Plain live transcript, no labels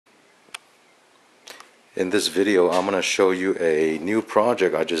In this video, I'm going to show you a new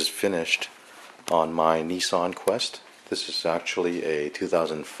project I just finished on my Nissan Quest. This is actually a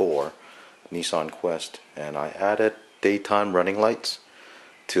 2004 Nissan Quest, and I added daytime running lights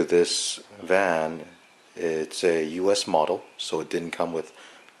to this van. It's a US model, so it didn't come with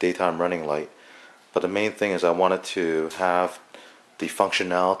daytime running light. But the main thing is I wanted to have the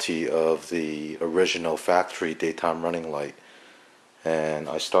functionality of the original factory daytime running light. And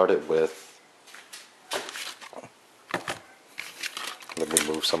I started with, let me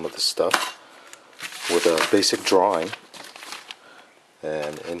move some of the stuff, with a basic drawing.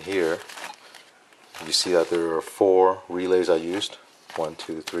 And in here you see that there are 4 relays I used, 1,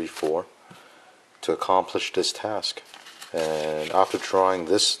 2, 3, 4, to accomplish this task. And after drawing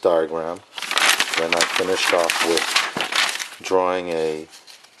this diagram, then I finished off with drawing a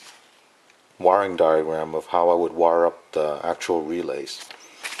wiring diagram of how I would wire up the actual relays.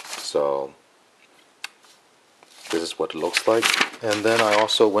 So this is what it looks like. And then I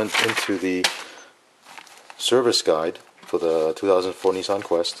also went into the service guide for the 2004 Nissan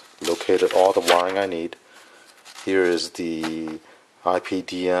Quest, located all the wiring I need. Here is the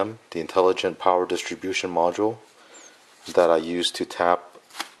IPDM, the Intelligent Power Distribution Module, that I use to tap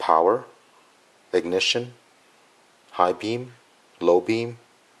power, ignition, high beam, low beam,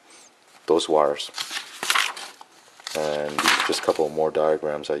 those wires. And these are just a couple more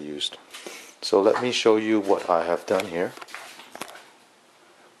diagrams I used. So let me show you what I have done here.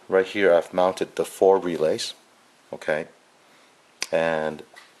 Right here I've mounted the 4 relays, okay, and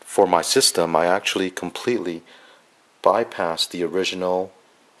for my system I actually completely bypassed the original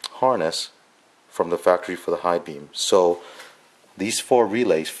harness from the factory for the high beam. So these 4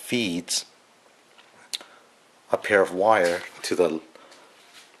 relays feeds a pair of wire to the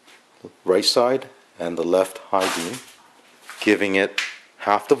right side and the left high beam, giving it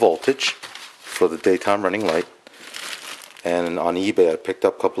half the voltage for the daytime running light. And on eBay I picked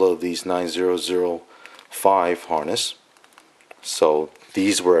up a couple of these 9005 harness. So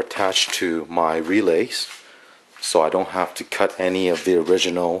these were attached to my relays, so I don't have to cut any of the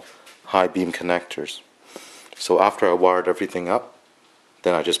original high beam connectors. So after I wired everything up,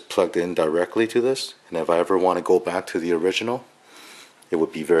 then I just plugged in directly to this, and if I ever want to go back to the original, it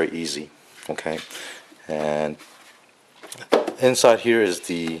would be very easy. Okay, and inside here is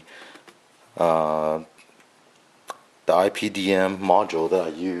the IPDM module that I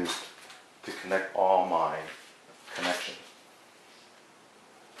use to connect all my connections.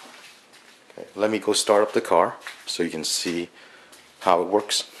 Okay, let me go start up the car so you can see how it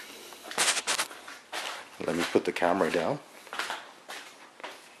works. Let me put the camera down.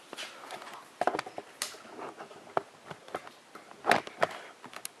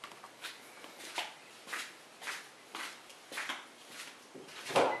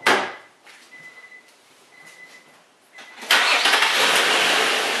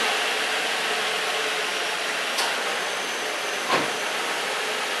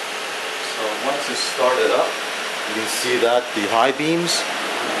 Once it's started up, you can see that the high beams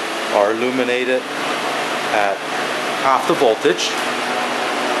are illuminated at half the voltage.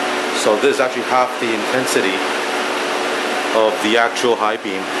 So this is actually half the intensity of the actual high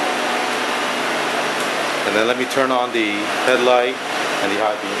beam. And then let me turn on the headlight and the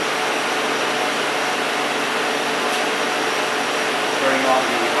high beam. Turning on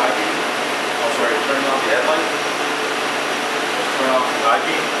the high beam. Oh, sorry, turning on the headlight. Turn off the high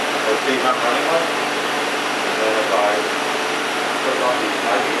beam, or daytime running light. And then if I put on the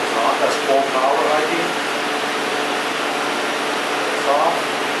high beam, it's on. That's full power high beam. It's off.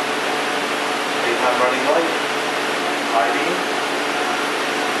 Daytime running light. High beam.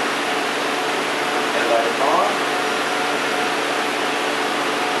 Headlight is on.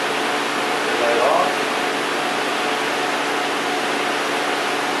 Headlight off.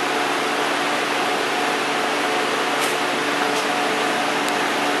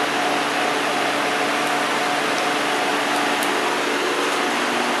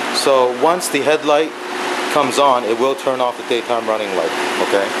 So once the headlight comes on, it will turn off the daytime running light,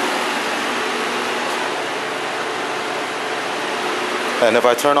 okay? And if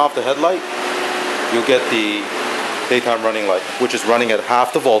I turn off the headlight, you'll get the daytime running light, which is running at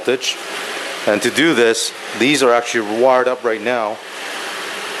half the voltage. And to do this, these are actually wired up right now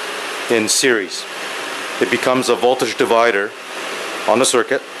in series. It becomes a voltage divider on the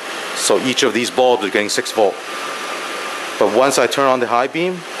circuit, so each of these bulbs are getting 6 volt. But once I turn on the high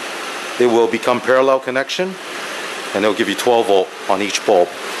beam, it will become parallel connection, and it'll give you 12 volt on each bulb.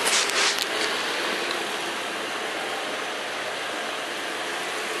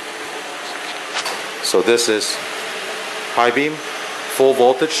 So this is high beam, full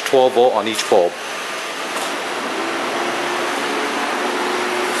voltage, 12 volt on each bulb.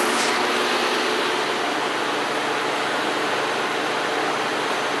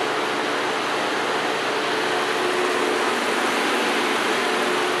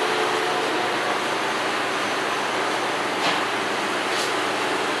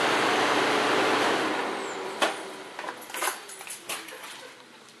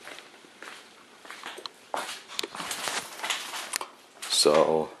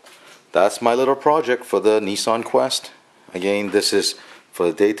 So that's my little project for the Nissan Quest. Again, this is for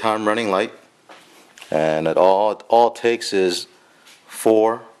the daytime running light, and it all takes is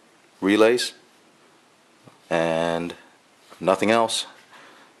 4 relays and nothing else.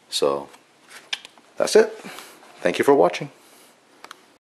 So that's it. Thank you for watching.